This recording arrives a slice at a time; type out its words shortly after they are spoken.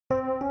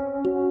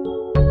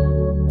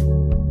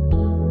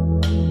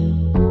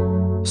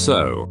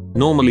So,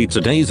 normally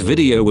today's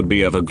video would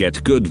be of a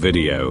get good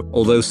video,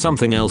 although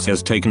something else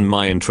has taken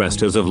my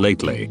interest as of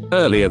lately.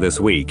 Earlier this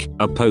week,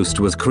 a post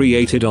was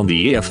created on the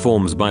EA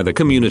forums by the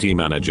community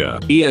manager,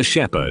 EA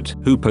Shepherd,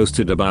 who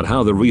posted about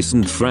how the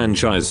recent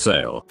franchise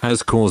sale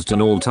has caused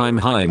an all-time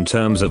high in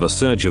terms of a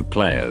surge of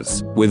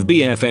players, with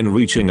BFN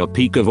reaching a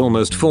peak of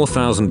almost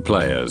 4,000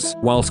 players,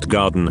 whilst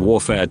Garden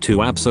Warfare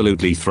 2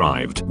 absolutely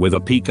thrived with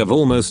a peak of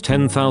almost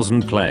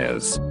 10,000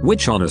 players,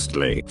 which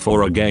honestly,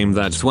 for a game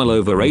that's well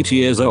over 8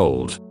 years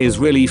old, is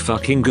really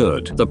fucking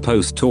good. The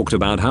post talked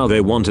about how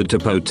they wanted to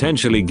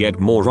potentially get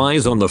more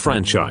eyes on the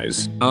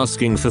franchise,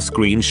 asking for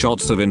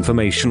screenshots of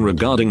information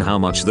regarding how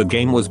much the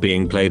game was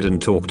being played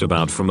and talked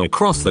about from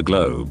across the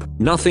globe.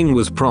 Nothing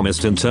was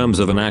promised in terms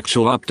of an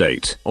actual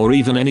update, or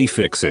even any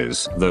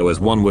fixes, though as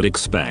one would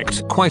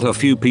expect, quite a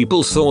few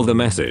people saw the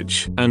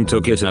message and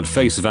took it at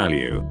face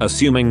value,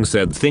 assuming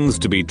said things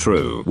to be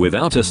true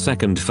without a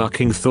second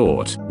fucking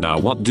thought. Now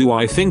what do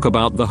I think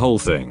about the whole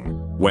thing?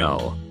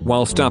 Well,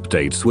 whilst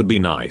updates would be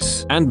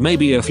nice, and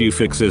maybe a few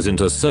fixes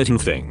into certain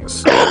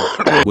things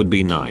would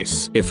be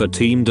nice if a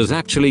team does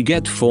actually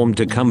get formed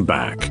to come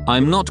back,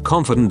 I'm not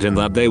confident in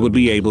that they would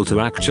be able to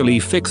actually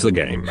fix the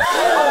game.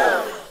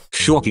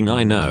 Shocking,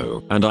 I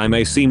know, and I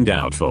may seem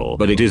doubtful,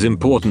 but it is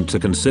important to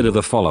consider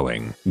the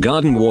following.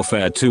 Garden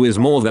Warfare 2 is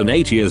more than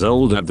 8 years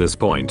old at this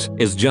point,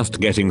 is just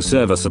getting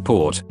server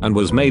support, and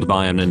was made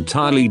by an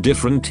entirely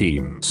different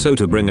team. So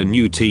to bring a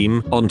new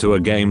team onto a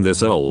game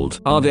this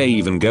old, are they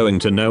even going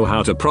to know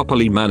how to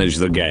properly manage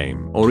the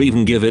game, or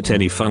even give it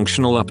any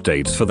functional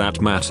updates for that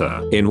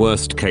matter? In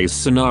worst case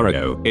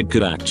scenario, it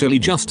could actually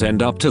just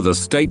end up to the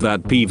state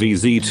that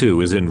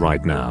PvZ2 is in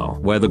right now,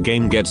 where the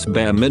game gets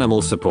bare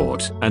minimal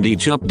support, and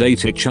each update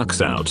it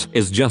chucks out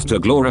is just a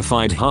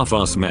glorified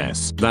half-ass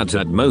mess that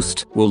at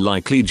most will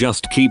likely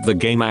just keep the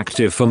game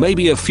active for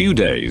maybe a few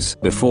days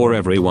before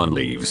everyone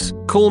leaves.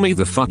 Call me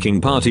the fucking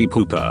party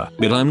pooper,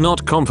 but I'm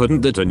not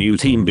confident that a new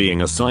team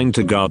being assigned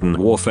to Garden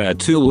Warfare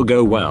 2 will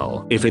go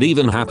well, if it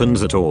even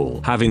happens at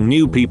all. Having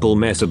new people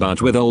mess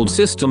about with old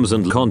systems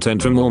and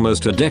content from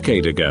almost a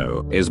decade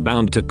ago is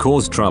bound to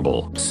cause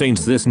trouble,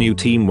 since this new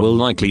team will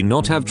likely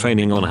not have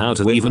training on how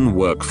to even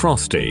work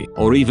Frosty,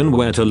 or even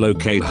where to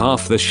locate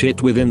half the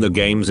shit within the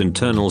game's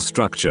internal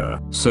structure.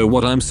 So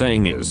what I'm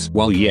saying is,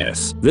 while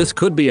yes, this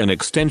could be an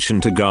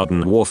extension to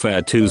Garden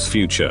Warfare 2's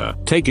future,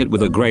 take it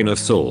with a grain of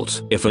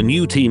salt if a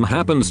new team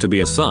happens to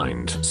be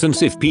assigned,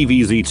 since if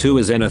PvZ2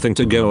 is anything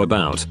to go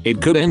about,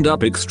 it could end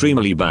up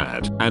extremely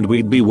bad, and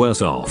we'd be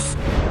worse off.